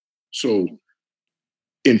So,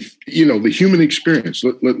 in the human experience,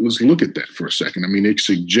 let's look at that for a second. I mean, it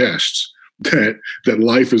suggests that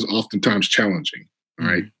life is oftentimes challenging. All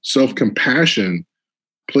right, self-compassion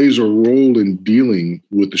plays a role in dealing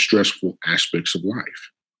with the stressful aspects of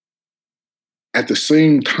life. At the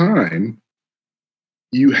same time,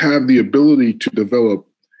 you have the ability to develop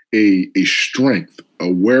a strength, a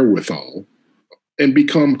wherewithal, and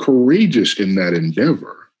become courageous in that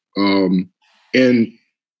endeavor. And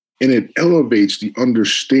it elevates the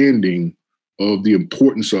understanding of the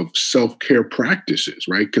importance of self-care practices,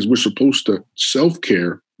 right? Because we're supposed to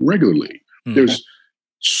self-care regularly. There's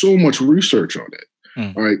so much research on it.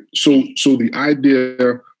 All right. So the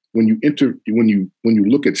idea when you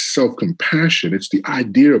look at self-compassion, it's the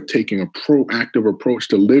idea of taking a proactive approach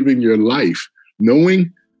to living your life,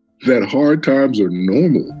 knowing that hard times are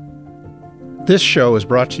normal. This show is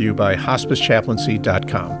brought to you by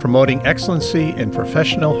HospiceChaplaincy.com, promoting excellency in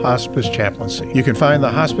professional hospice chaplaincy. You can find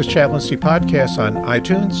the Hospice Chaplaincy podcast on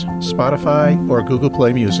iTunes, Spotify, or Google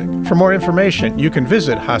Play Music. For more information, you can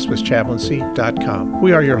visit HospiceChaplaincy.com.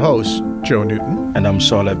 We are your hosts, Joe Newton. And I'm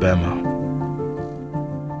Saul Abema.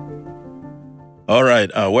 All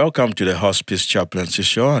right, welcome to the Hospice Chaplaincy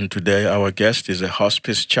Show. And today our guest is a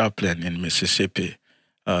hospice chaplain in Mississippi,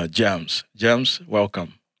 James. James,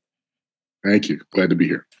 welcome. Thank you. Glad to be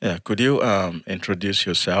here. Yeah. Could you introduce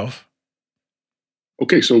yourself?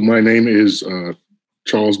 Okay. So my name is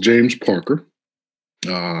Charles James Parker.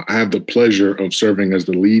 I have the pleasure of serving as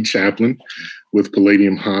the lead chaplain with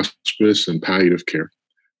Palladium Hospice and Palliative Care.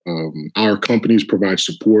 Our companies provide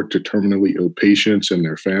support to terminally ill patients and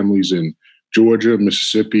their families in Georgia,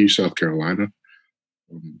 Mississippi, South Carolina.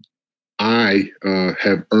 I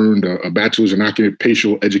have earned a bachelor's in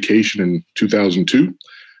occupational education in 2002.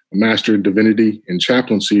 A Master of Divinity in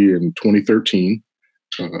Chaplaincy in 2013,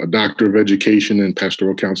 a Doctor of Education in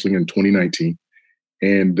Pastoral Counseling in 2019,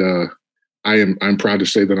 and I'm proud to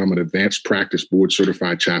say that I'm an Advanced Practice Board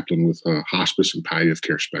Certified Chaplain with Hospice and Palliative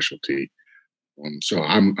Care specialty. So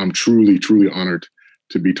I'm truly honored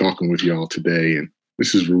to be talking with y'all today, and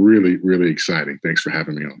this is really exciting. Thanks for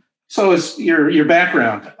having me on. So it's your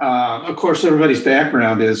background. Of course, everybody's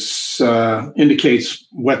background indicates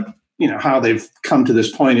what. How they've come to this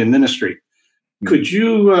point in ministry. Could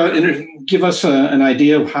you give us an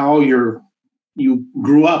idea of how you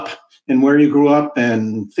grew up and where you grew up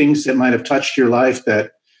and things that might have touched your life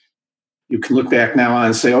that you can look back now on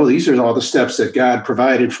and say, oh, these are all the steps that God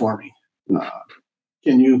provided for me.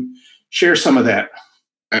 Can you share some of that?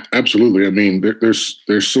 Absolutely. I mean,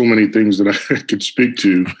 there's so many things that I could speak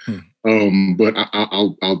to, but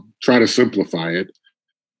I'll try to simplify it.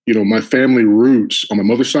 My family roots on my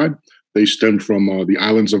mother's side, they stemmed from the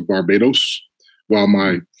islands of Barbados, while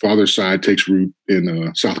my father's side takes root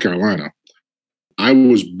in South Carolina. I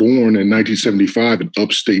was born in 1975 in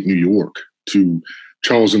upstate New York to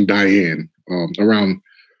Charles and Diane.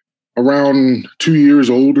 Around 2 years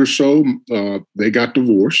old or so, they got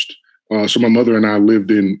divorced. So my mother and I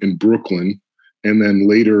lived in Brooklyn, and then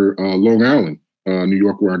later Long Island, New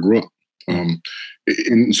York, where I grew up.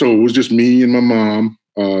 And so it was just me and my mom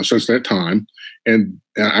since that time. And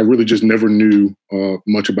I really just never knew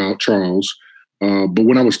much about Charles. But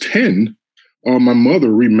when I was 10, my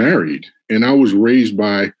mother remarried, and I was raised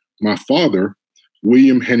by my father,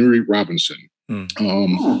 William Henry Robinson.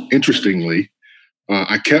 Interestingly,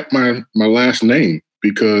 I kept my last name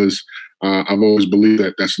because I've always believed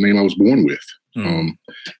that that's the name I was born with.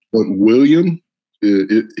 But William,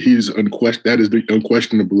 that is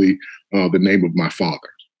unquestionably the name of my father.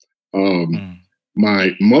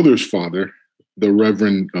 My mother's father, the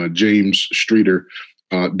Reverend James Streeter,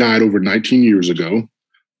 died over 19 years ago.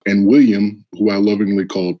 And William, who I lovingly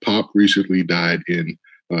called Pop, recently died in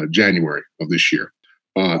January of this year.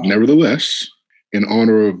 Nevertheless, in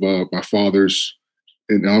honor of my father,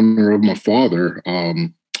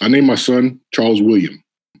 I named my son Charles William.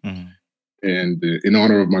 And in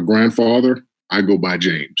honor of my grandfather, I go by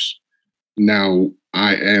James. Now,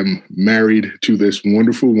 I am married to this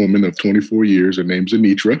wonderful woman of 24 years. Her name's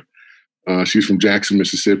Anitra. She's from Jackson,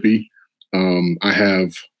 Mississippi. I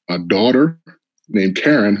have a daughter named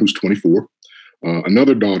Karen, who's 24,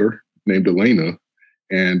 another daughter named Elena,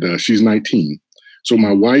 and she's 19. So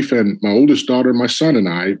my wife and my oldest daughter, my son and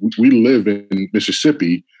I, we live in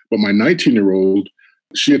Mississippi, but my 19-year-old,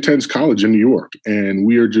 she attends college in New York, and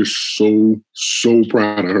we are just so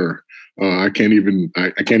proud of her. I can't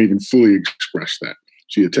even fully express that.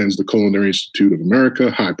 She attends the Culinary Institute of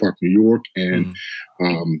America, Hyde Park, New York, and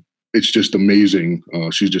it's just amazing.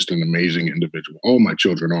 She's just an amazing individual. All my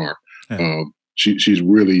children are. She's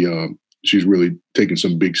really taken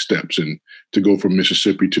some big steps in to go from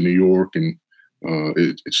Mississippi to New York, and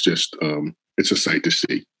it's just it's a sight to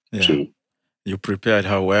see. Yeah. So, you prepared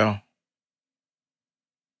her well.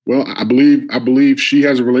 well, I believe she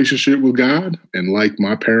has a relationship with God, and like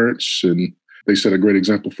my parents, and they set a great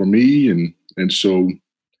example for me, and so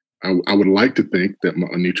I would like to think that my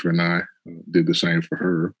Anitra and I did the same for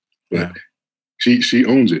her, but she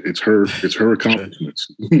owns it. It's her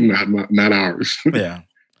accomplishments, not ours. Yeah,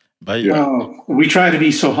 but Well, we try to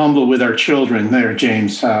be so humble with our children there,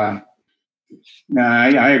 James. I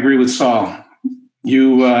agree with Saul.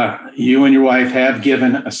 You and your wife have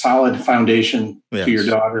given a solid foundation to your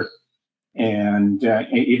daughter, and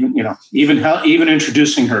even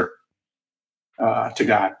introducing her to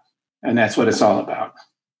God, and that's what it's all about.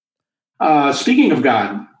 Speaking of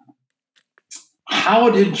God,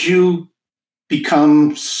 how did you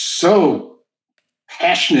become so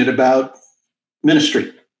passionate about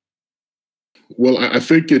ministry? Well, I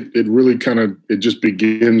think it really it just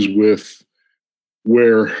begins with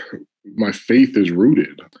where my faith is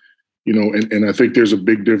rooted, and I think there's a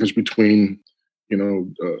big difference between,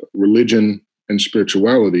 religion and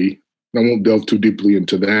spirituality. I won't delve too deeply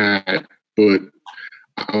into that, but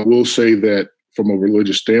I will say that from a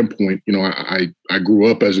religious standpoint, I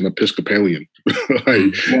grew up as an Episcopalian.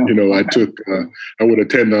 I would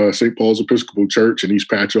attend St. Paul's Episcopal Church in East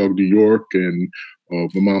Patchogue, New York, and my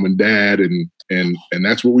mom and dad, and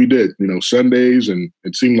that's what we did. Sundays, and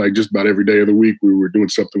it seemed like just about every day of the week we were doing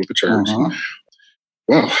something with the church.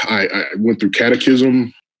 Wow, I went through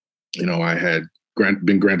catechism. I had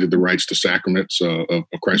been granted the rites to sacraments of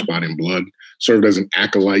Christ's body and blood. Served as an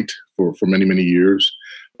acolyte for many, many years.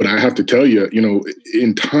 But I have to tell you,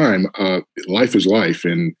 in time, life is life,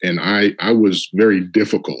 and I was very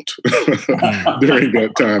difficult during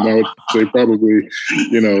that time. I would say probably,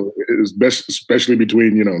 it was best, especially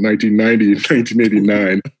between 1990 and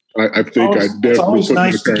 1989. I think I definitely. It's always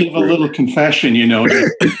nice to give a little confession, yeah.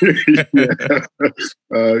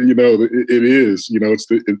 It is.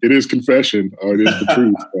 It is confession. It is the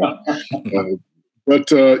truth.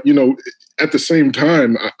 But at the same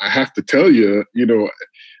time, I have to tell you, there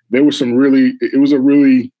was it was a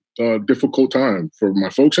really difficult time for my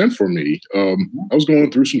folks and for me. I was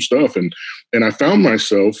going through some stuff, and I found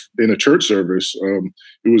myself in a church service.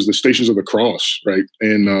 It was the Stations of the Cross, right?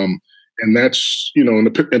 And that's, in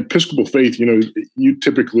the Episcopal faith, you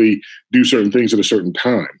typically do certain things at a certain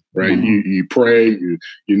time, right? You pray, you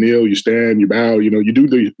kneel, you stand, you bow, you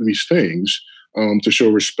do these things to show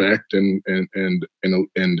respect and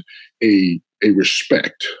a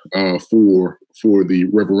respect for the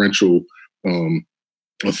reverential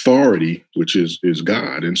authority, which is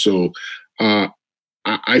God. And so I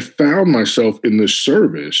found myself in this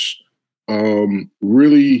service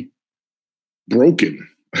really broken.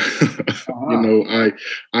 I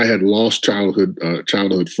had lost childhood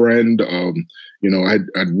friend.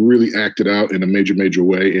 I'd really acted out in a major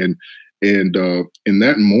way, and in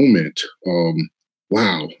that moment,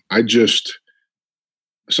 wow,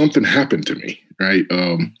 something happened to me, right?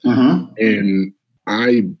 And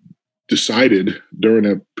I decided during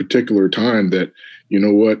a particular time that,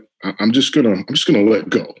 what, I'm just gonna let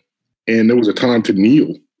go. And there was a time to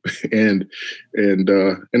kneel, and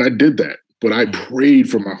I did that. But I prayed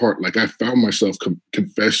from my heart. Like I found myself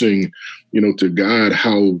confessing, to God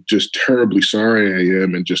how just terribly sorry I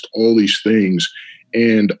am and just all these things.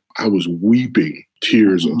 And I was weeping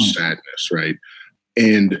tears of sadness, right?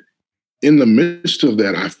 And in the midst of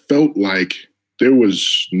that, I felt like there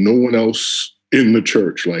was no one else in the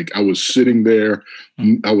church. Like I was sitting there,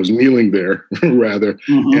 I was kneeling there rather,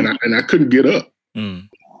 and I couldn't get up.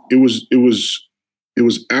 It was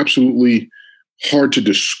absolutely hard to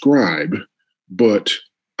describe, but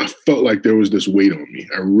I felt like there was this weight on me.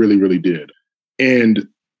 I really, really did. And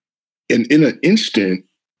in an instant,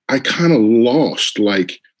 I kind of lost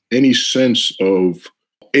like any sense of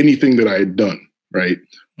anything that I had done, right?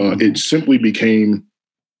 It simply became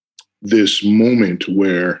this moment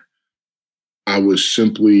where I was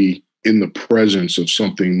simply in the presence of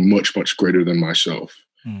something much, much greater than myself.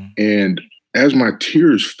 And as my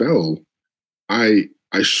tears fell, I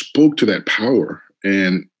spoke to that power,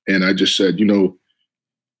 and I just said, you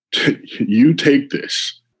take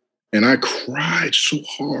this. And I cried so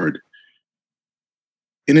hard.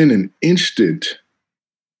 And in an instant,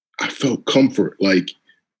 I felt comfort like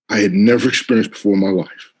I had never experienced before in my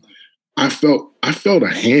life. I felt a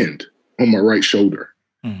hand on my right shoulder.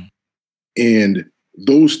 And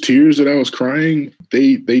those tears that I was crying,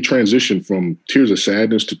 they transitioned from tears of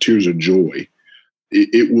sadness to tears of joy.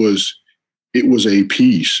 It was a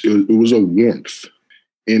peace. It was a warmth.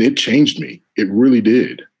 And it changed me. It really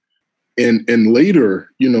did. And later,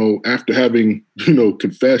 after having,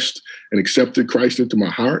 confessed and accepted Christ into my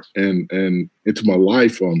heart and into my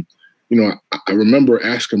life, I remember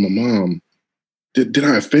asking my mom, did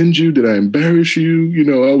I offend you? Did I embarrass you?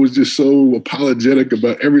 I was just so apologetic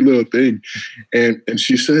about every little thing. And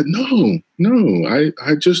she said, no,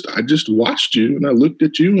 I just watched you and I looked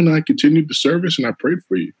at you and I continued the service and I prayed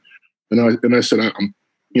for you. And I said, I'm,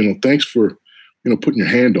 thanks for, putting your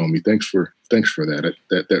hand on me. Thanks for that.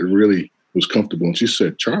 That really was comfortable. And she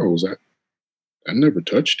said, Charles, I never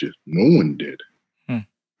touched you. No one did.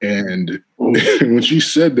 And when she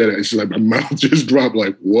said that, it's like my mouth just dropped.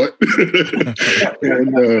 Like, what?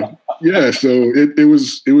 And so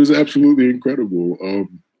it was absolutely incredible.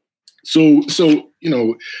 So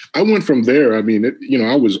I went from there. I mean,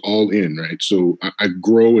 I was all in, right? So I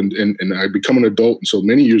grow and I become an adult. And so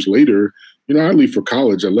many years later, I leave for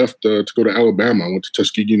college. I left to go to Alabama. I went to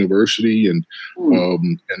Tuskegee University, and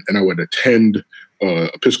I would attend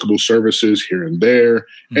Episcopal services here and there,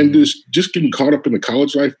 and just getting caught up in the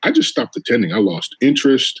college life. I just stopped attending. I lost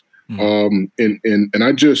interest, and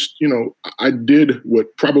I just, I did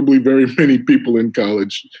what probably very many people in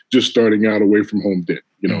college just starting out away from home did.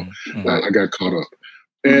 I got caught up,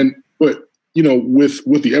 but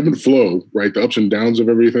with the ebb and flow, right, the ups and downs of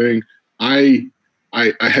everything, I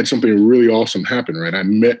had something really awesome happen, right? I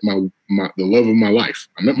met the love of my life.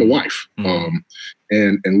 I met my wife,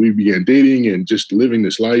 and we began dating and just living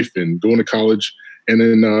this life and going to college. And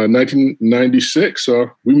in 1996,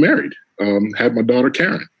 we married, had my daughter,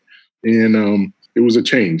 Karen. And it was a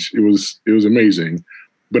change. It was amazing.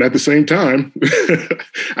 But at the same time,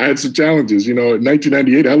 I had some challenges. In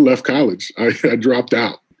 1998, I left college. I dropped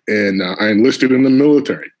out and I enlisted in the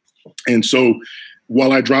military. And so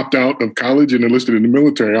while I dropped out of college and enlisted in the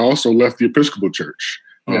military, I also left the Episcopal Church.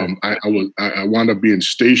 I wound up being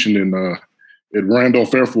stationed at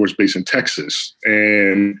Randolph Air Force Base in Texas,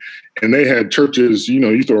 and they had churches.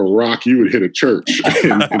 You throw a rock, you would hit a church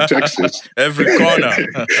in Texas. Every corner,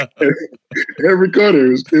 every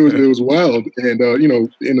corner. It was wild, and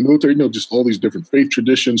in the military, just all these different faith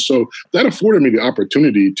traditions. So that afforded me the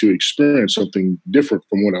opportunity to experience something different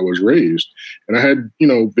from what I was raised. And I had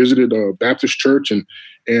visited a Baptist church, and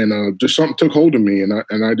just something took hold of me, and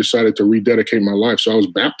I decided to rededicate my life. So I was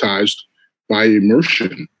baptized by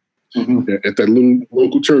immersion. At that little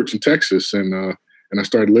local church in Texas, and I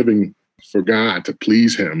started living for God to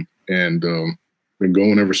please Him, and been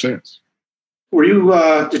going ever since. Were you?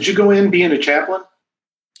 Did you go in being a chaplain?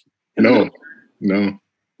 No.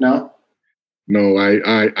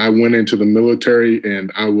 I went into the military, and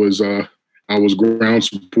I was ground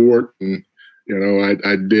support, and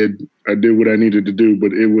I did what I needed to do,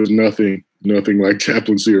 but it was nothing like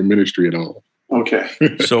chaplaincy or ministry at all. Okay.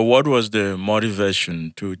 So what was the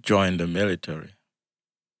motivation to join the military?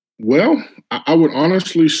 Well, I would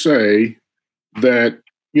honestly say that,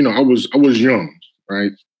 I was young,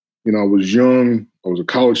 right? I was young. I was a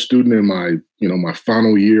college student in my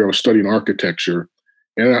final year. I was studying architecture,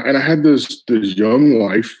 and I had this young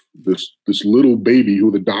wife, this little baby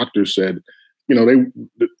who the doctor said,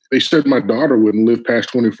 they said my daughter wouldn't live past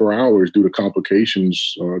 24 hours due to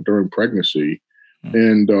complications during pregnancy.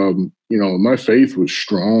 And, my faith was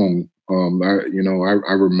strong.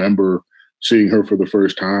 I remember seeing her for the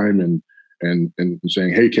first time and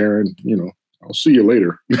saying, hey, Karen, I'll see you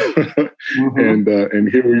later. And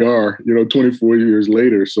here we are, 24 years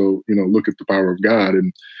later. So, look at the power of God.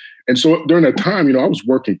 And so during that time, I was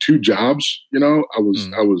working 2 jobs. I was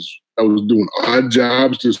doing odd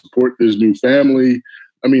jobs to support this new family.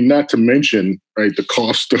 I mean, not to mention, right, the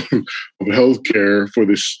cost of healthcare for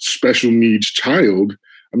this special needs child.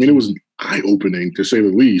 I mean, it was eye-opening, to say the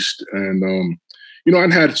least. And,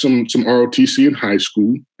 I'd had some ROTC in high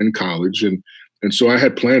school and college. And so I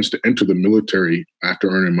had plans to enter the military after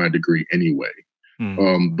earning my degree anyway.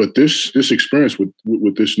 But this experience with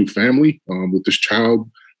this new family, with this child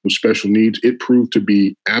with special needs, it proved to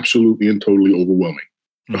be absolutely and totally overwhelming.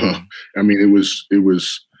 I mean, it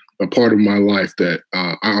was a part of my life that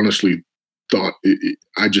I honestly thought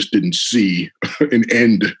I just didn't see an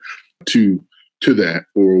end to that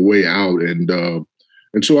or a way out.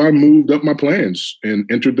 And so I moved up my plans and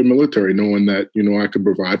entered the military, knowing that, I could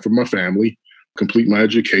provide for my family, complete my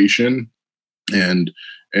education. And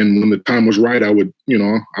when the time was right, I would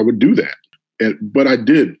do that. But I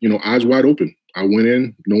did, eyes wide open. I went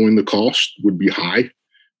in knowing the cost would be high.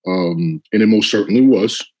 And it most certainly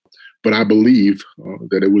was. But I believe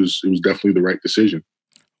that it was definitely the right decision.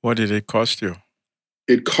 What did it cost you?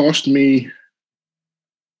 It cost me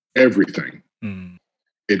everything.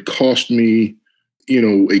 It cost me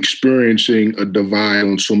experiencing a divide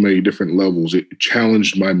on so many different levels. It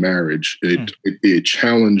challenged my marriage. It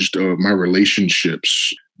challenged my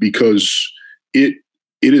relationships, because it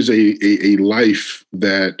is a life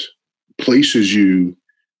that places you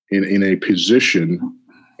in a position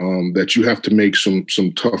that you have to make some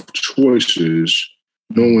tough choices,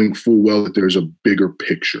 knowing full well that there's a bigger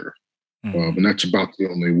picture. And that's about the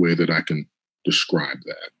only way that I can describe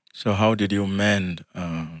that. So how did you mend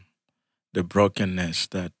the brokenness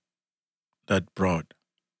that brought?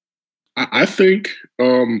 I think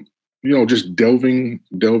just delving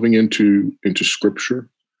into scripture,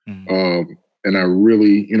 and I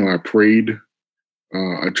really, I prayed.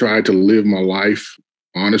 I tried to live my life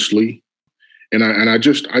honestly, and I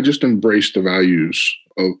just embraced the values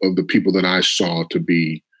of the people that I saw to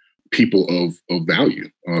be people of value,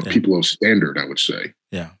 people of standard, I would say.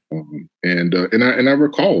 Yeah. And I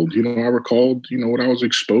recalled, what I was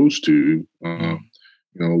exposed to,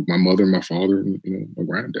 my mother, my father, and my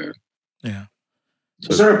granddad. Yeah.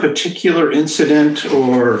 Was there a particular incident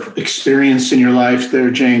or experience in your life there,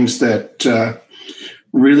 James, that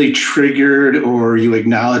really triggered, or you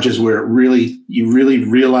acknowledge as where you really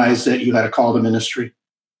realized that you had a call to ministry?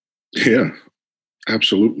 Yeah,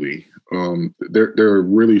 absolutely. There are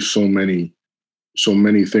really so many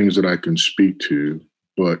things that I can speak to,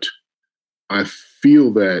 but I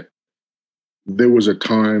feel that there was a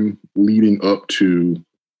time leading up to,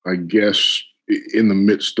 I guess, in the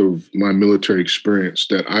midst of my military experience,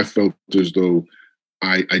 that I felt as though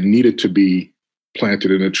I needed to be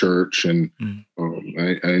planted in a church, and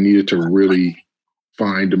I needed to really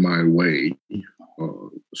find my way,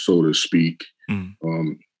 so to speak,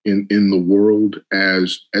 in the world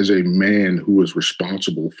as a man who was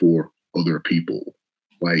responsible for other people.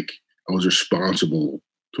 Like, I was responsible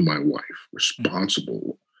to my wife,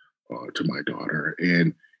 responsible to my daughter,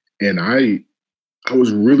 and I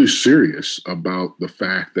was really serious about the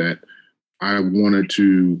fact that I wanted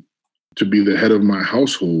to be the head of my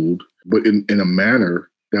household, but in a manner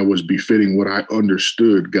that was befitting what I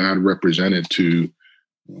understood God represented to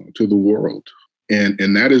the world.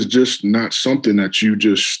 And that is just not something that you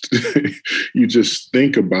just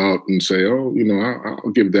think about and say, oh,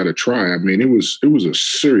 I'll give that a try. I mean, it was a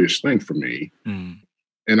serious thing for me.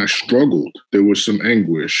 And I struggled. There was some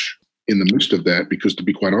anguish in the midst of that, because, to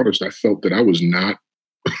be quite honest, I felt that I was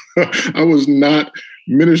not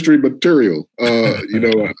ministry material. I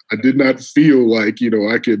did not feel like,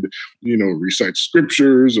 I could, recite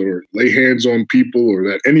scriptures or lay hands on people, or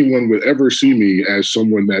that anyone would ever see me as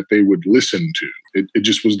someone that they would listen to. It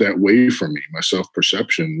just was that way for me. My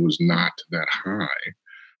self-perception was not that high.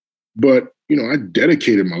 But, I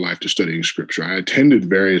dedicated my life to studying scripture. I attended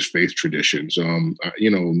various faith traditions.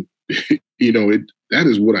 That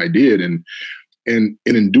is what I did. And in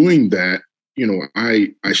doing that,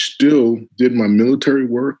 I still did my military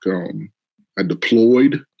work. I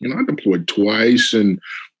deployed. I deployed twice, and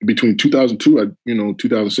between 2002,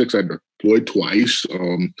 2006, I deployed twice.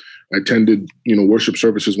 I attended, worship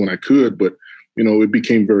services when I could, but it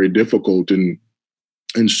became very difficult, and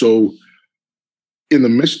so in the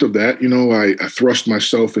midst of that, I thrust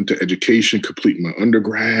myself into education, completing my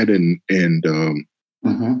undergrad, and I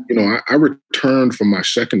returned from my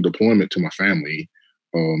second deployment to my family.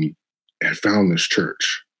 And found this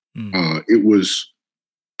church. It was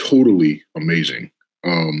totally amazing.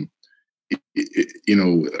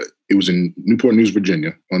 It was in Newport News,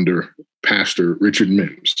 Virginia, under Pastor Richard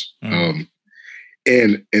Mims. And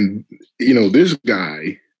this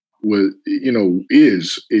guy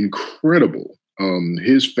is incredible.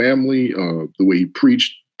 His family, the way he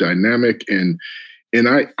preached, dynamic, and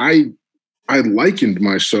I likened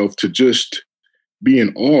myself to just be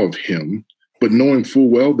in awe of him, but knowing full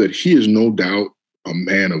well that he is no doubt a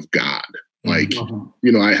man of God. Like,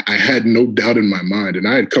 I had no doubt in my mind, and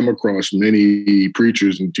I had come across many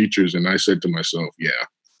preachers and teachers, and I said to myself, yeah,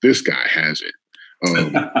 this guy has it.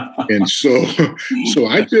 And so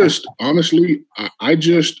I just, honestly, I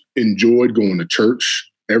just enjoyed going to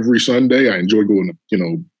church every Sunday. I enjoyed going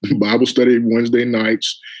to, Bible study Wednesday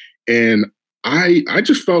nights. And I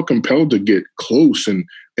just felt compelled to get close. And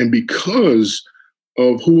because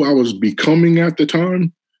of who I was becoming at the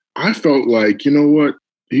time, I felt like, what?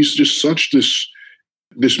 He's just such this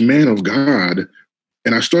man of God.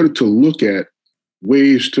 And I started to look at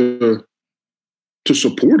ways to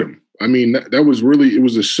support him. I mean, that was really, it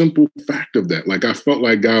was a simple fact of that. Like, I felt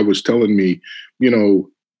like God was telling me,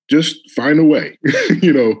 just find a way,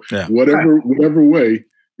 whatever way,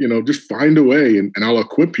 just find a way, and I'll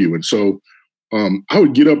equip you. And so I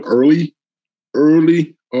would get up early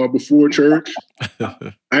before church,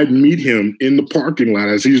 I'd meet him in the parking lot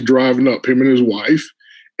as he's driving up, him and his wife.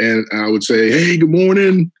 And I would say, "Hey, good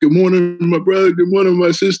morning, my brother, good morning, my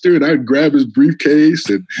sister." And I'd grab his briefcase,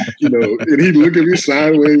 and and he'd look at me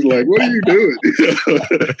sideways, like, "What are you doing?"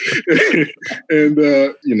 And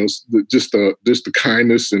just the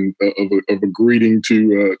kindness and of a greeting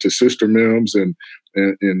to Sister Mims, and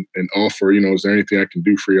offer, is there anything I can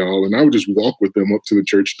do for y'all? And I would just walk with them up to the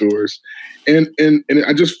church doors, and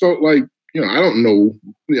I just felt like, I don't know.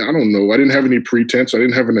 I didn't have any pretense. I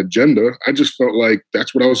didn't have an agenda. I just felt like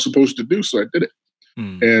that's what I was supposed to do. So I did it.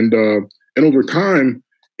 And over time,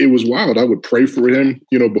 it was wild. I would pray for him,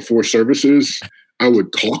 before services. I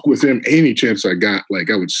would talk with him any chance I got. Like,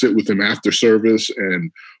 I would sit with him after service, and,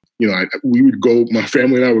 we would go, my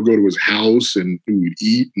family and I would go to his house, and we would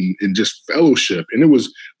eat and just fellowship. And it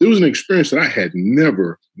was an experience that I had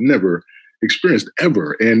never experienced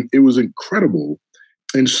ever. And it was incredible.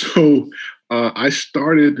 And so I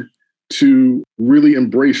started to really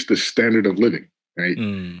embrace the standard of living, right?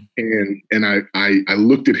 And I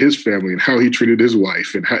looked at his family and how he treated his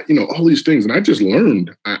wife, and how, all these things. And I just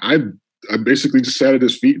learned. I basically just sat at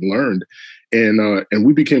his feet and learned. And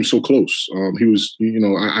we became so close. He was,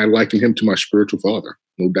 I likened him to my spiritual father,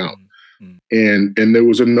 no doubt. And there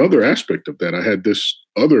was another aspect of that. I had this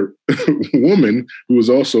other woman who was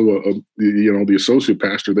also the associate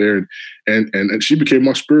pastor there, and she became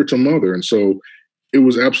my spiritual mother. And so it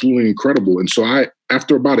was absolutely incredible. And so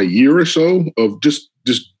after about a year or so of just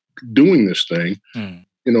doing this thing,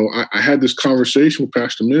 I had this conversation with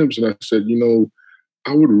Pastor Mims, and I said,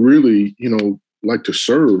 I would really, like to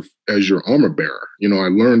serve as your armor bearer. I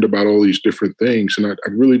learned about all these different things, and I'd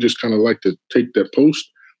really just kind of like to take that post.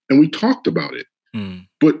 And we talked about it.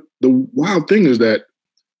 But the wild thing is that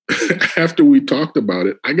after we talked about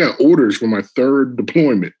it, I got orders for my third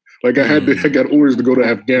deployment. Like, I got orders to go to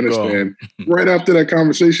Afghanistan. Right after that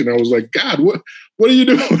conversation, I was like, "God, what are you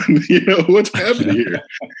doing? What's happening here?"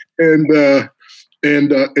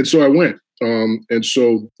 And so I went. And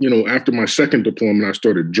so, after my second deployment, I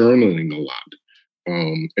started journaling a lot.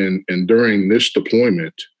 And during this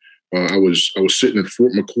deployment, I was sitting at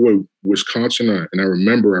Fort McCoy, Wisconsin, and I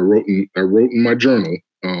remember I wrote in my journal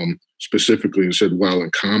specifically and said, while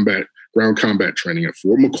in ground combat training at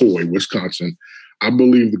Fort McCoy, Wisconsin, I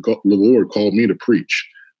believe the Lord called me to preach.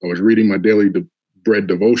 I was reading my daily bread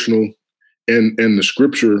devotional, and the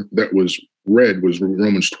scripture that was read was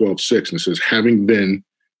Romans 12:6, and it says, "Having then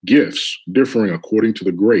gifts differing according to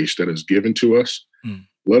the grace that is given to us,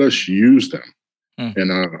 let us use them."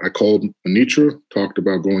 And I called Anitra, talked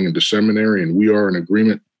about going into seminary, and we are in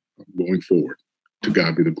agreement going forward. To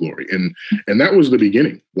God be the glory. And that was the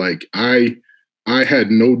beginning. Like, I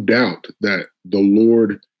had no doubt that the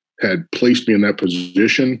Lord had placed me in that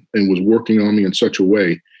position and was working on me in such a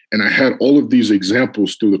way. And I had all of these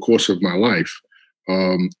examples through the course of my life.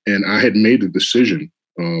 And I had made the decision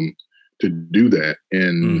to do that.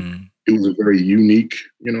 And it was a very unique,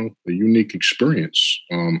 experience.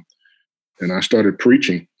 And I started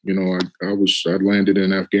preaching. I landed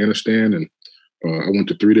in Afghanistan, and I went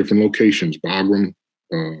to 3 different locations: Bagram,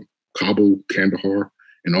 Kabul, Kandahar.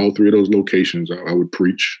 In all 3 of those locations, I would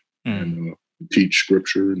preach and teach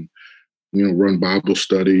scripture and, run Bible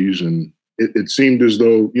studies. And it seemed as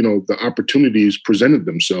though, the opportunities presented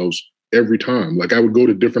themselves every time. Like, I would go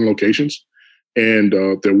to different locations, and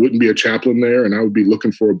there wouldn't be a chaplain there, and I would be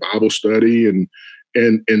looking for a Bible study. And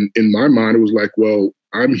in my mind, it was like, well,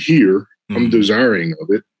 I'm here. I'm desiring of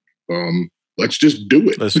it. Let's just do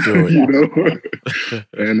it. Let's do it.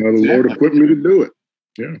 And the Lord equipped me to do it.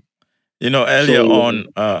 Yeah. Earlier on,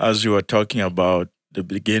 as you were talking about the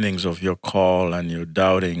beginnings of your call and your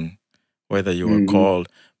doubting whether you were called,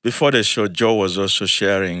 before the show, Joe was also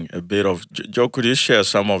sharing a bit of. Joe, could you share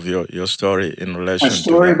some of your story in relation to that? My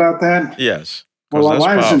story about that? Yes. Well, while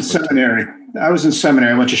I was in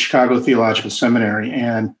seminary, I went to Chicago Theological Seminary,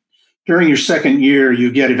 and during your second year,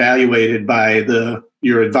 you get evaluated by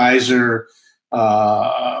your advisor,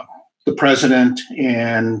 the president,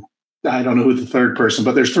 and I don't know who the third person,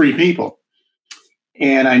 but there's 3 people.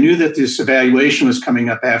 And I knew that this evaluation was coming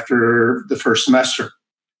up after the first semester.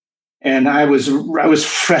 And I was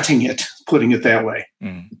fretting it, putting it that way.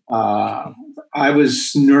 I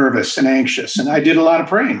was nervous and anxious, and I did a lot of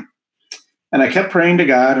praying. And I kept praying to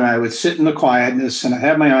God, and I would sit in the quietness, and I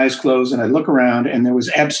had my eyes closed, and I'd look around, and there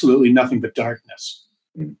was absolutely nothing but darkness.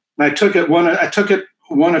 And I took it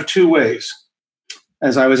one of 2 ways,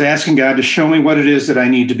 as I was asking God to show me what it is that I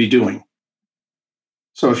need to be doing.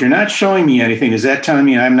 So if you're not showing me anything, is that telling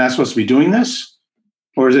me I'm not supposed to be doing this?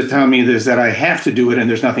 Or is it telling me that I have to do it and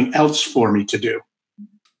there's nothing else for me to do?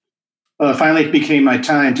 finally it became my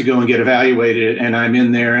time to go and get evaluated, and I'm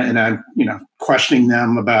in there and I'm, questioning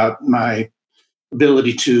them about my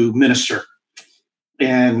ability to minister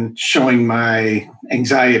and showing my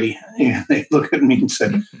anxiety. And they look at me and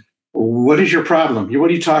said, "What is your problem?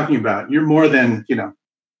 What are you talking about? You're more than."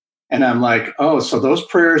 And I'm like, "Oh, so those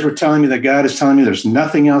prayers were telling me that God is telling me there's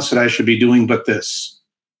nothing else that I should be doing but this."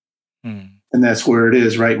 And that's where it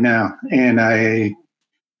is right now. And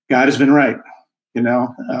God has been right.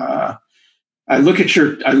 I look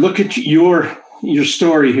at your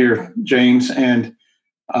story here, James, and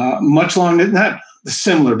much longer, not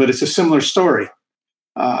similar, but it's a similar story.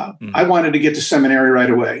 I wanted to get to seminary right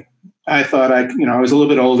away. I thought I was a little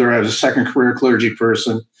bit older. I was a second career clergy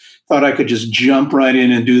person. Thought I could just jump right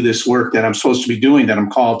in and do this work that I'm supposed to be doing, that I'm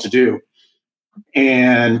called to do.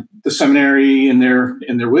 And the seminary, in their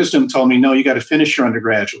wisdom, told me, "No, you got to finish your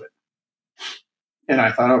undergraduate." And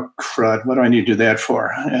I thought, "Oh, crud, what do I need to do that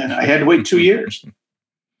for?" And I had to wait 2 years.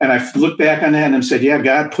 And I looked back on that and I said, "Yeah,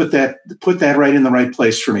 God put that right in the right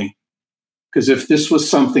place for me." Because if this was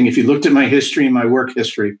something, if you looked at my history and my work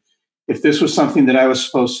history, if this was something that I was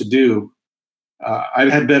supposed to do, I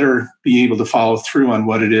had better be able to follow through on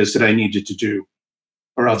what it is that I needed to do.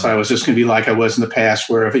 Or else I was just going to be like I was in the past,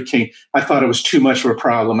 where if it came, I thought it was too much of a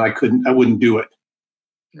problem. I wouldn't do it.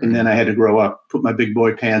 And then I had to grow up, put my big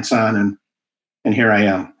boy pants on, and here I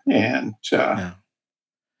am. And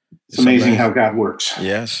it's amazing how God works.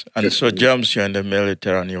 Yes. And so, James, you're in the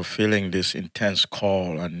military and you're feeling this intense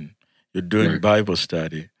call and you're doing Bible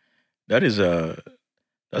study.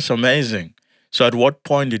 That's amazing. So at what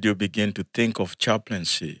point did you begin to think of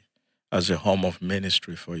chaplaincy as a home of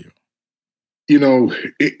ministry for you?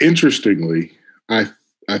 Interestingly, I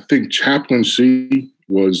think chaplaincy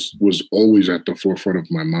was always at the forefront of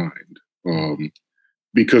my mind,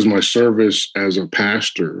 because my service as a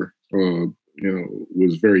pastor,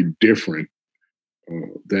 was very different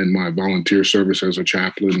than my volunteer service as a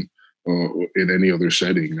chaplain in any other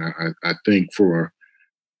setting. I think for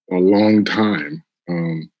a long time,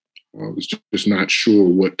 I was just not sure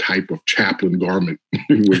what type of chaplain garment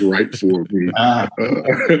was right for me.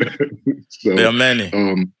 So, there are many.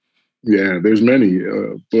 There's many.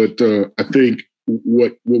 But I think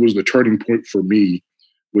what was the turning point for me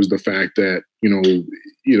was the fact that,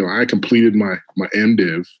 I completed my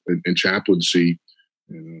MDiv in chaplaincy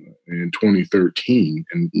in 2013.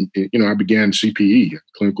 And, I began CPE,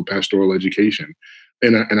 clinical pastoral education.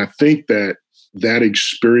 And I think that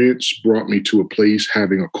experience brought me to a place,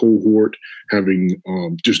 having a cohort, having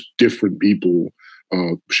just different people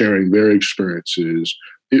sharing their experiences.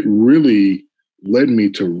 It really led me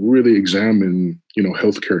to really examine,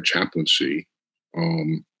 healthcare chaplaincy.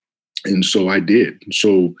 And so I did.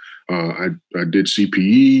 So I did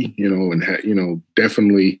CPE, and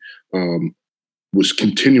definitely was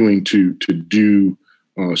continuing to do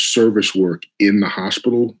service work in the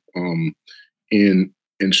hospital. And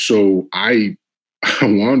so I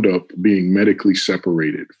wound up being medically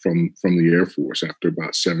separated from the Air Force after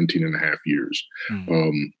about 17 and a half years.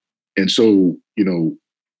 And so,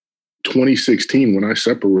 2016, when I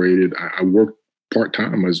separated, I worked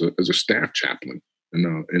part-time as a staff chaplain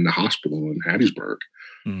in the hospital in Hattiesburg.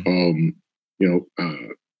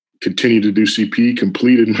 Continued to do CPE,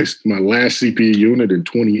 completed my last CPE unit in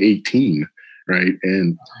 2018, right?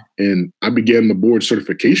 And I began the board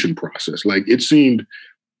certification process. Like, it seemed,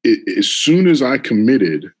 as soon as I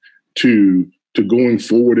committed to going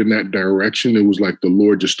forward in that direction, it was like the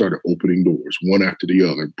Lord just started opening doors one after the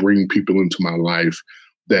other, bringing people into my life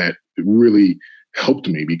that really helped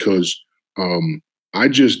me, because I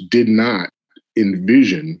just did not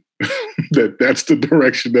envision that's the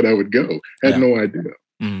direction that I would go. I had no idea.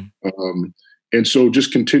 And so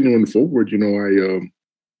just continuing forward, I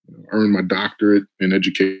earned my doctorate in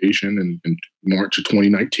education in March of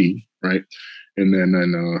 2019, right? And then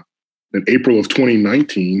in April of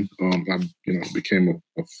 2019, I became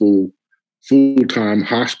a full-time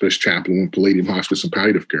hospice chaplain with Palladium Hospice and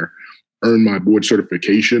Palliative Care. Earned my board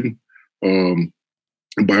certification.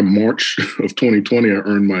 By March of 2020, I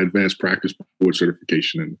earned my advanced practice board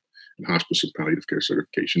certification and hospice and palliative care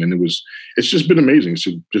certification. And it's just been amazing. It's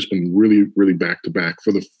just been really, really back to back.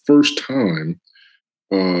 For the first time,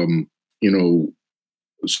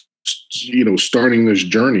 starting this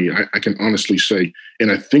journey, I can honestly say,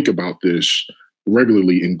 and I think about this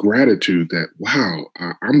regularly in gratitude, that, wow,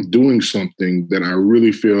 I'm doing something that I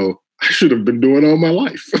really feel I should have been doing all my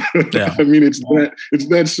life. Yeah. I mean, it's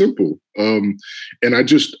that simple. And I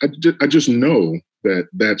just know that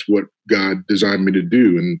that's what God designed me to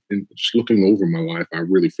do. And just looking over my life, I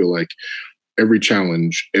really feel like every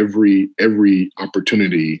challenge, every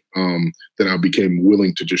opportunity, that I became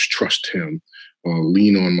willing to just trust him,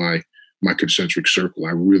 lean on my concentric circle.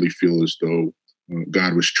 I really feel as though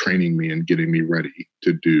God was training me and getting me ready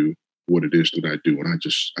to do what it is that I do, and I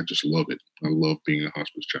just love it. I love being a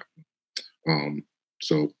hospice chaplain.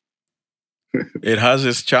 So it has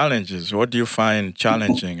its challenges. What do you find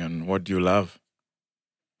challenging, and what do you love?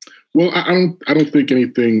 Well, I don't think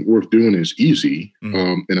anything worth doing is easy,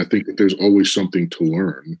 and I think that there's always something to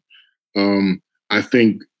learn. I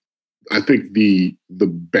think the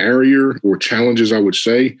barrier or challenges, I would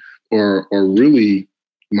say, are really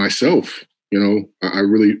myself. I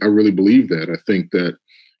really believe that. I think that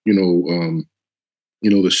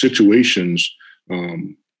the situations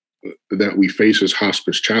that we face as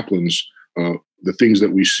hospice chaplains, the things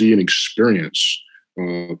that we see and experience,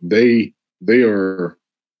 they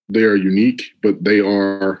are unique, but they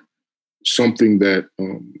are something that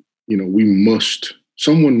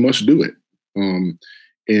someone must do it.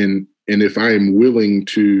 And if I am willing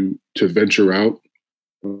to venture out,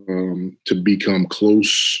 to become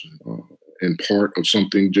close and part of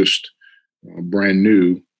something just brand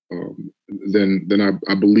new, then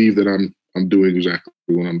I believe that I'm doing exactly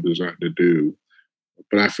what I'm designed to do.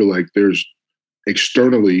 But I feel like there's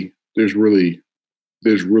really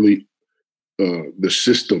the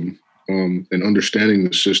system, and understanding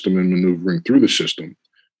the system and maneuvering through the system,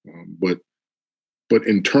 but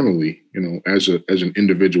internally, as an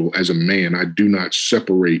individual, as a man, I do not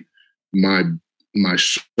separate my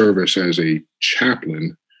service as a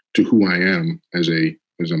chaplain to who I am as a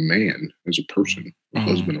man, as a person, a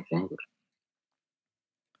husband, a father.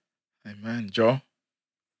 Amen. Joe?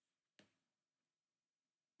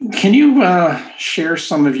 Can you share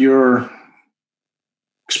some of your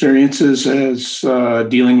experiences as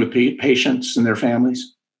dealing with patients and their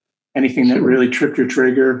families? Anything that really tripped your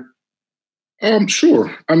trigger?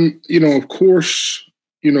 Sure. Of course,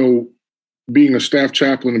 being a staff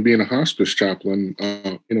chaplain and being a hospice chaplain,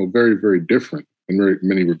 very, very different in very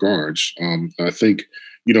many regards. I think,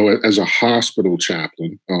 as a hospital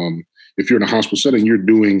chaplain, if you're in a hospital setting, you're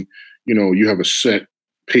doing, you have a set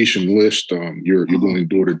patient list. You're going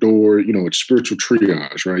door to door. It's spiritual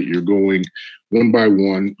triage, right? You're going one by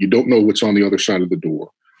one. You don't know what's on the other side of the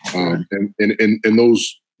door, and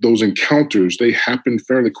those encounters, they happen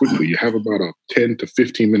fairly quickly. You have about a 10 to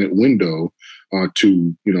 15 minute window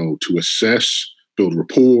to assess, build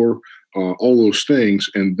rapport, all those things,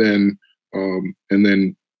 and then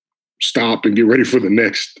stop and get ready for the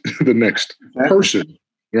next person,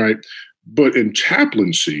 right? But in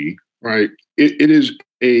chaplaincy, right, it is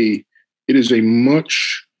a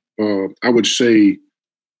much, I would say,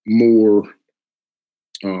 more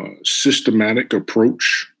systematic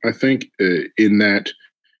approach, I think, in that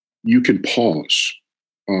you can pause.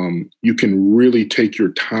 You can really take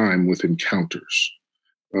your time with encounters.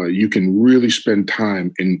 You can really spend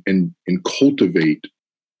time and cultivate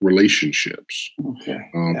relationships. Okay.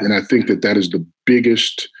 And I think that is the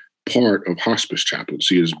biggest part of hospice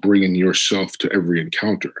chaplaincy, is bringing yourself to every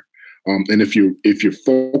encounter. And if you're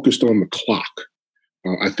focused on the clock,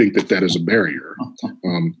 I think that is a barrier.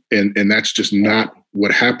 And that's just not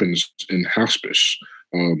what happens in hospice.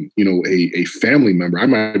 A family member, I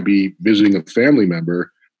might be visiting a family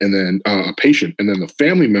member, and then a patient, and then the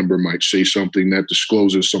family member might say something that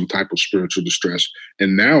discloses some type of spiritual distress.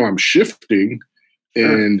 And now I'm shifting,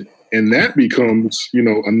 and that becomes,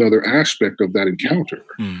 another aspect of that encounter.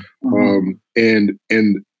 And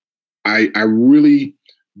I really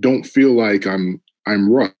don't feel like I'm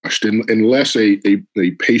rushed, unless a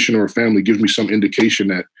patient or a family gives me some indication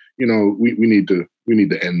that, we need to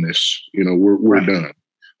end this. We're done.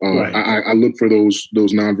 I look for those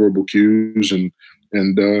nonverbal cues, and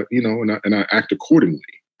I act accordingly.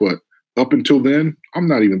 But up until then, I'm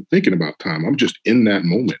not even thinking about time. I'm just in that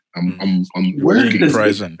moment. I'm working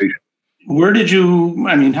present. How did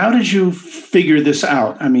you figure this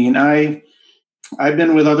out? I've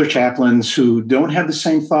been with other chaplains who don't have the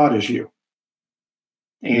same thought as you,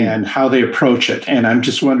 and how they approach it. And I'm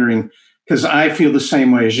just wondering, because I feel the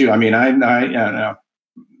same way as you. I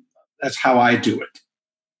that's how I do it.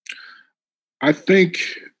 I think,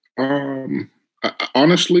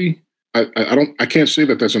 honestly, I can't say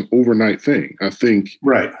that that's an overnight thing. I think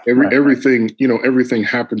everything, everything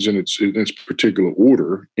happens in its particular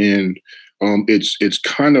order. And it's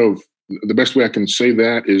kind of, the best way I can say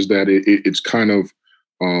that is that it's kind of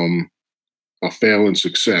a fail and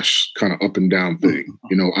success kind of up and down thing.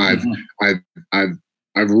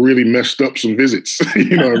 I've really messed up some visits.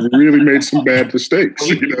 I've really made some bad mistakes.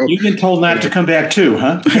 You've been told not to come back too,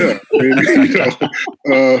 huh? Yeah.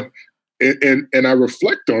 and I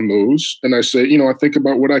reflect on those, and I say, I think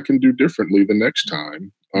about what I can do differently the next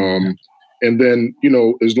time. And then,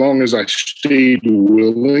 as long as I stayed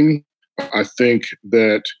willing, I think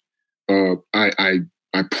that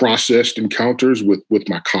I processed encounters with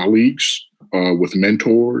my colleagues, with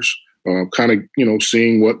mentors, kind of,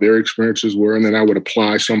 seeing what their experiences were, and then I would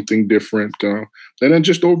apply something different. And then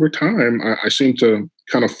just over time, I seem to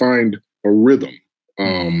kind of find a rhythm.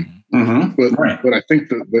 But I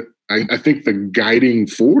think I think the guiding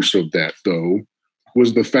force of that, though,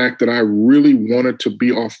 was the fact that I really wanted to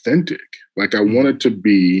be authentic. Like I wanted to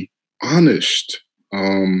be honest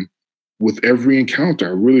with every encounter.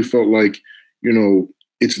 I really felt like,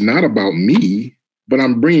 it's not about me, but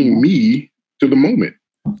I'm bringing me to the moment.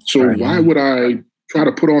 So why would I try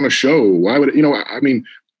to put on a show? Why would,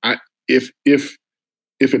 if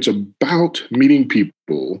it's about meeting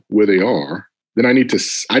people where they are, then I need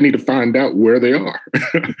to find out where they are.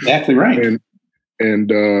 Exactly right.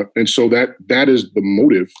 And so that is the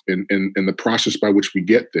motive, and the process by which we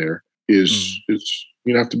get there is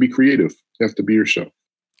you have to be creative. You have to be yourself.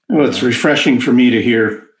 Well, it's refreshing for me to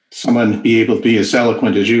hear someone be able to be as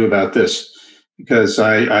eloquent as you about this, because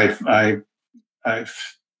I've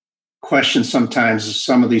questioned sometimes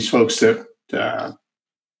some of these folks that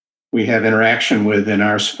we have interaction with in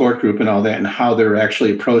our support group and all that, and how they're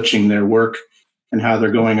actually approaching their work and how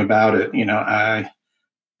they're going about it.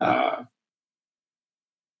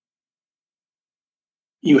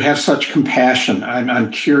 You have such compassion.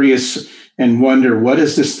 I'm curious and wonder, what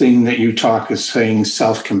is this thing that you talk as saying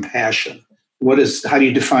self-compassion? How do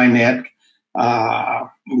you define that?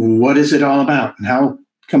 What is it all about, and how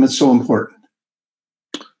come it's so important?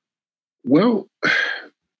 Well,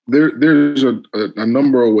 there's a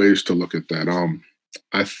number of ways to look at that.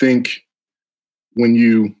 I think when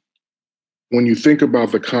you think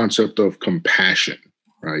about the concept of compassion,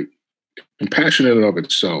 right? Compassion in and of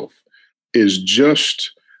itself is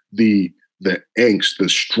just the angst, the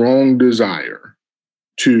strong desire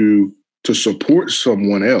to support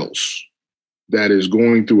someone else that is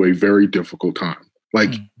going through a very difficult time.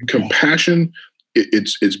 Like compassion,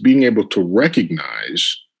 it's being able to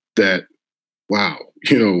recognize that, wow,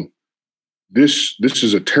 this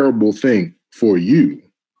is a terrible thing for you,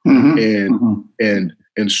 and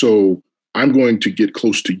so I'm going to get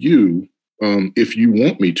close to you if you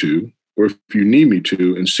want me to, or if you need me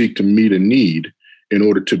to, and seek to meet a need in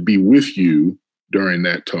order to be with you during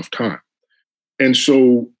that tough time. And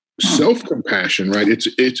so self-compassion, right?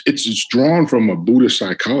 It's drawn from a Buddhist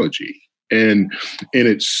psychology, and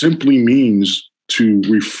it simply means to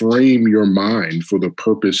reframe your mind for the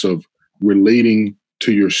purpose of relating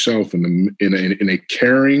to yourself in a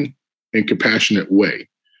caring and compassionate way,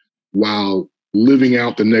 while living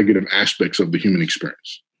out the negative aspects of the human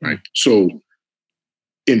experience, right? So,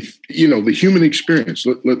 in the human experience,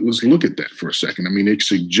 let's look at that for a second. I mean, it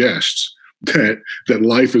suggests that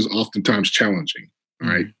life is oftentimes challenging,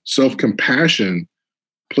 right? Self-compassion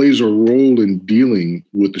plays a role in dealing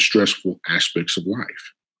with the stressful aspects of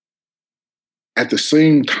life. At the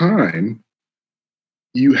same time,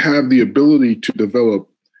 you have the ability to develop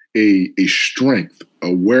a strength,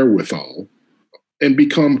 a wherewithal, and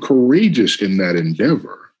become courageous in that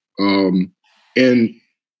endeavor. And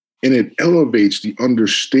it elevates the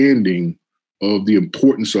understanding of the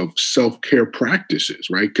importance of self-care practices,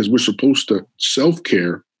 right? Because we're supposed to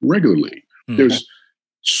self-care regularly. There's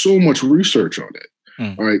so much research on it,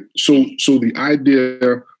 right? So the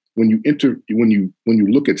idea when you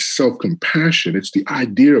look at self-compassion, it's the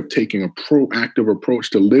idea of taking a proactive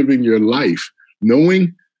approach to living your life,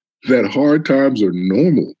 knowing that hard times are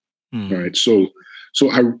normal, right? So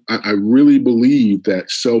I really believe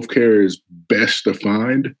that self-care is best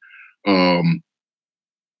defined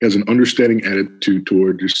as an understanding attitude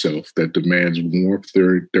toward yourself that demands warmth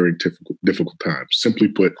during difficult times. Simply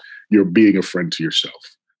put, you're being a friend to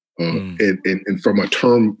yourself. And from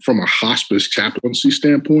a hospice chaplaincy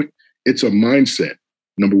standpoint, it's a mindset,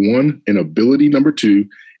 number one, an ability, number two,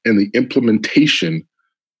 and the implementation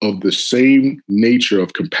of the same nature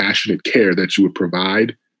of compassionate care that you would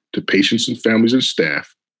provide to patients and families and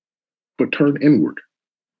staff, but turn inward.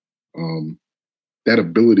 That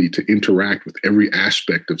ability to interact with every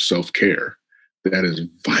aspect of self-care that is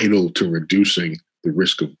vital to reducing the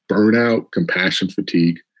risk of burnout, compassion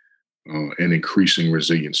fatigue, and increasing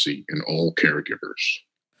resiliency in all caregivers.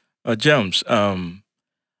 James,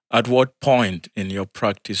 at what point in your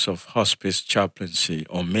practice of hospice chaplaincy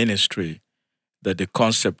or ministry that the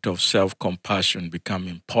concept of self-compassion became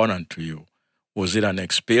important to you? Was it an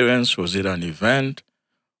experience? Was it an event?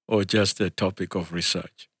 Or just a topic of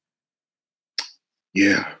research?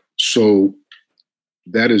 Yeah. So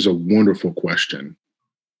That is a wonderful question.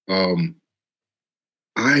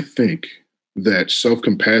 I think that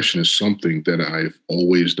self-compassion is something that I've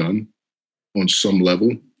always done on some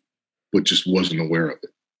level, but just wasn't aware of it.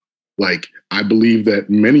 Like, I believe that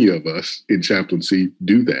many of us in chaplaincy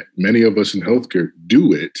do that. Many of us in healthcare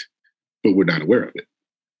do it, but we're not aware of it.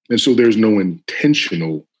 And so there's no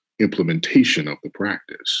intentional implementation of the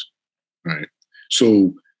practice, right?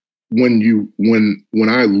 So when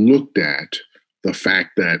I looked at the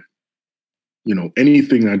fact that,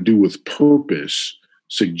 anything I do with purpose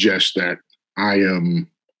suggests that I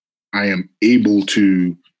am able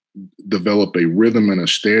to develop a rhythm and a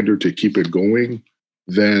standard to keep it going,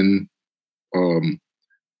 then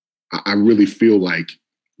I really feel like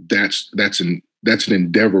that's an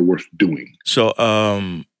endeavor worth doing. So,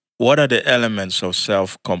 what are the elements of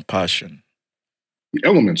self-compassion? The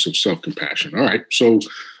elements of self-compassion. All right. So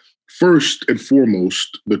first and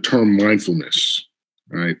foremost, the term mindfulness.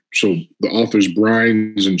 Right. So the authors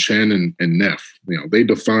Brines and Chen and Neff, they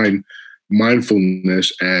define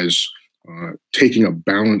mindfulness as taking a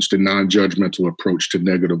balanced and non-judgmental approach to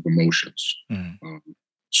negative emotions.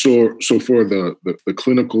 So for the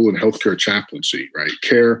clinical and healthcare chaplaincy, right,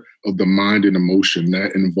 care of the mind and emotion,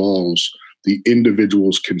 that involves the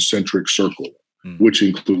individual's concentric circle, which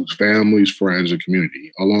includes families, friends, and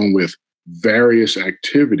community, along with various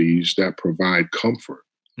activities that provide comfort.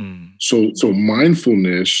 So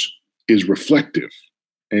mindfulness is reflective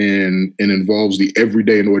and involves the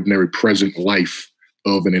everyday and ordinary present life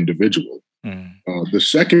of an individual. The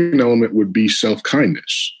second element would be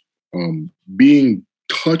self-kindness, being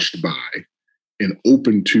touched by and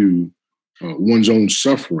open to one's own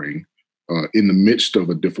suffering in the midst of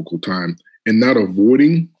a difficult time, and not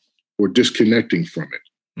avoiding or disconnecting from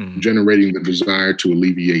it, generating the desire to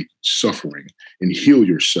alleviate suffering and heal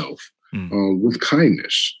yourself with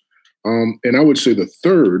kindness. And I would say the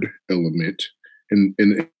third element, and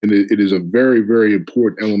it is a very, very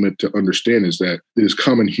important element to understand, is that it is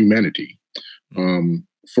common humanity.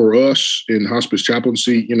 For us in hospice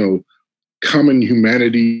chaplaincy, common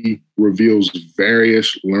humanity reveals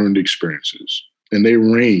various learned experiences, and they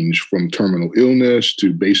range from terminal illness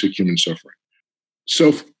to basic human suffering.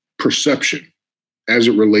 Self-perception, as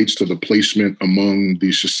it relates to the placement among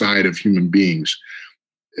the society of human beings,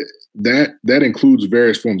 that includes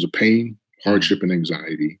various forms of pain, hardship, and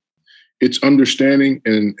anxiety. It's understanding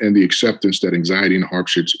and the acceptance that anxiety and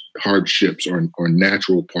hardships are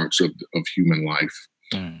natural parts of human life.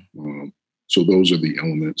 So those are the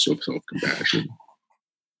elements of self-compassion.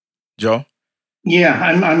 Joe? Yeah,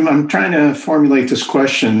 I'm trying to formulate this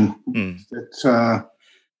question. That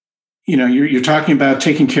you're talking about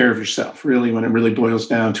taking care of yourself, really, when it really boils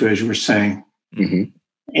down to, as you were saying.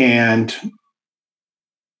 And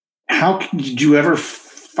how did you ever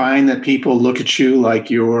find that people look at you like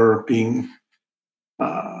you're being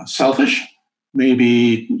selfish,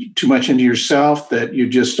 maybe too much into yourself, that you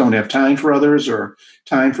just don't have time for others or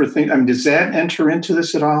time for things? I mean, does that enter into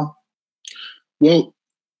this at all? Well,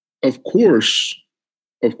 of course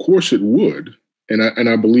it would. And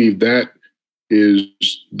I believe that is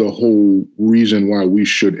the whole reason why we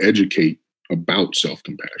should educate about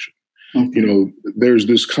self-compassion. There's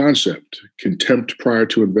this concept, contempt prior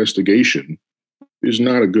to investigation is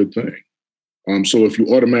not a good thing. So if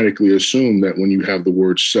you automatically assume that when you have the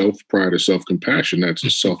word self prior to self-compassion, that's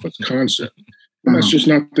a self concept, and that's just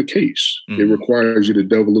not the case. It requires you to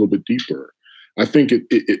delve a little bit deeper. I think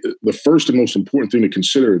the first and most important thing to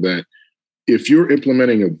consider that if you're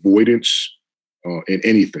implementing avoidance in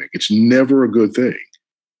anything, it's never a good thing.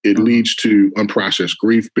 It leads to unprocessed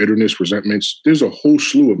grief, bitterness, resentments. There's a whole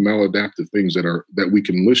slew of maladaptive things that we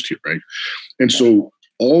can list here, right? And so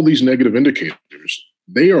all these negative indicators,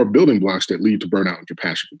 they are building blocks that lead to burnout and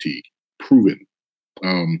compassion fatigue, proven.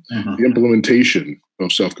 The implementation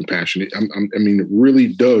of self-compassion, it really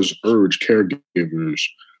does urge caregivers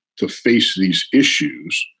to face these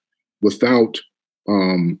issues without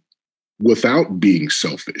being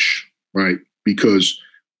selfish, right? Because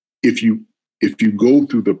if you go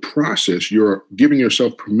through the process, you're giving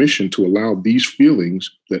yourself permission to allow these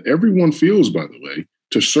feelings that everyone feels, by the way,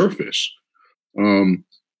 to surface.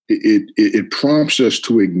 It prompts us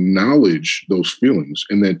to acknowledge those feelings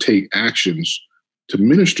and then take actions to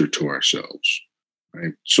minister to ourselves,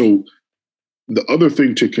 right? So the other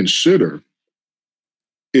thing to consider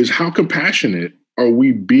is how compassionate are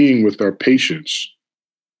we being with our patients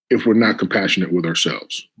if we're not compassionate with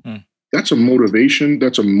ourselves? That's a motivation.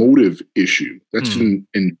 That's a motive issue. That's an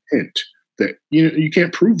intent that, you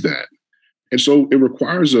can't prove that. And so it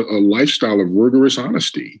requires a lifestyle of rigorous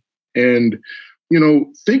honesty. And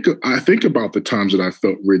I think about the times that I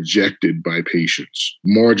felt rejected by patients,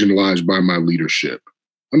 marginalized by my leadership.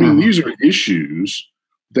 I mean, these are issues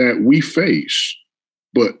that we face,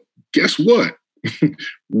 but guess what?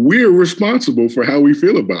 We're responsible for how we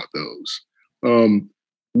feel about those.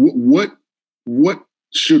 What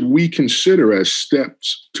should we consider as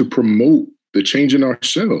steps to promote the change in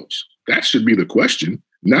ourselves? That should be the question,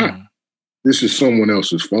 not this is someone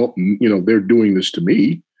else's fault. And, they're doing this to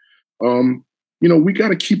me. We got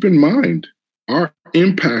to keep in mind our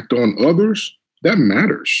impact on others, that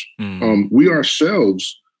matters. We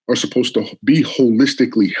ourselves are supposed to be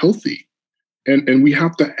holistically healthy. And we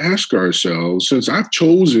have to ask ourselves, since I've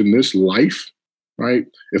chosen this life, right?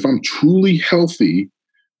 If I'm truly healthy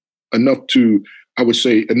enough to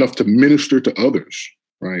minister to others,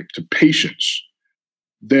 right? To patients,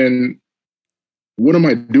 then what am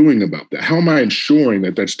I doing about that? How am I ensuring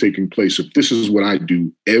that that's taking place if this is what I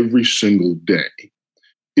do every single day?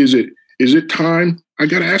 Is it time? I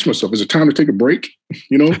got to ask myself, is it time to take a break?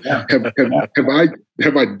 Have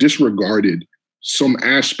I disregarded some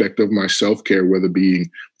aspect of my self-care, whether being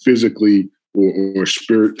physically or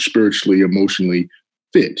spiritually, emotionally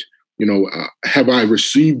fit? Have I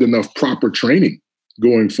received enough proper training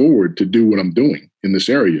going forward to do what I'm doing in this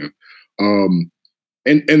area? And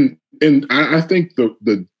I think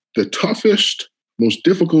the toughest, most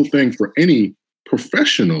difficult thing for any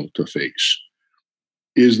professional to face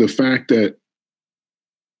is the fact that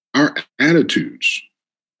our attitudes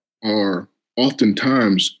are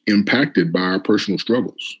oftentimes impacted by our personal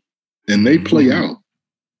struggles, and they play out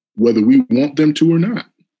whether we want them to or not.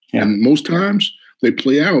 Yeah. And most times they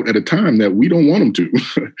play out at a time that we don't want them to.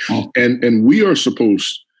 And we are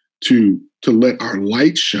supposed to let our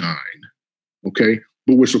light shine. Okay.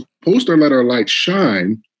 But we're supposed to let our light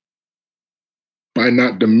shine by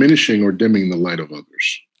not diminishing or dimming the light of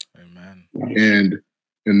others. Amen.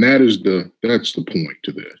 And that's the point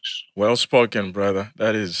to this. Well spoken, brother.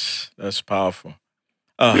 That's powerful.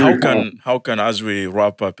 How can, as we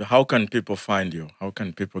wrap up, how can people find you? How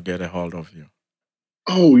can people get a hold of you?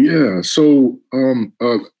 Oh yeah. So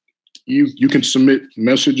you can submit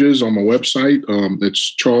messages on my website.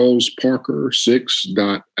 It's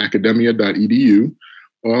charlesparker6.academia.edu.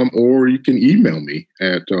 Or you can email me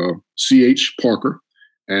at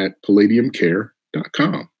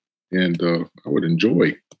chparker@palladiumcare.com. And I would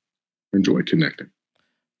enjoy connecting.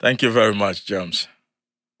 Thank you very much, James.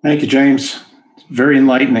 Thank you, James. Very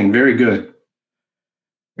enlightening. Very good.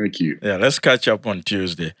 Thank you. Yeah, let's catch up on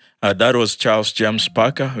Tuesday. That was Charles James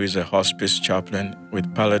Parker, who is a hospice chaplain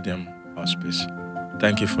with Palladium Hospice.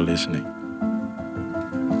 Thank you for listening.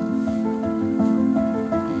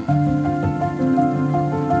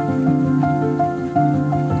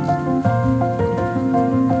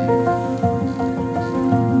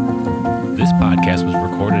 Podcast was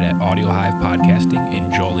recorded at Audio Hive Podcasting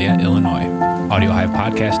in Joliet, Illinois. Audio Hive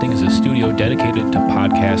Podcasting is a studio dedicated to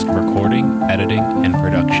podcast recording, editing, and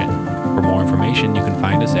production. For more information, you can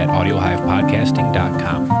find us at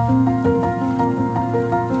audiohivepodcasting.com.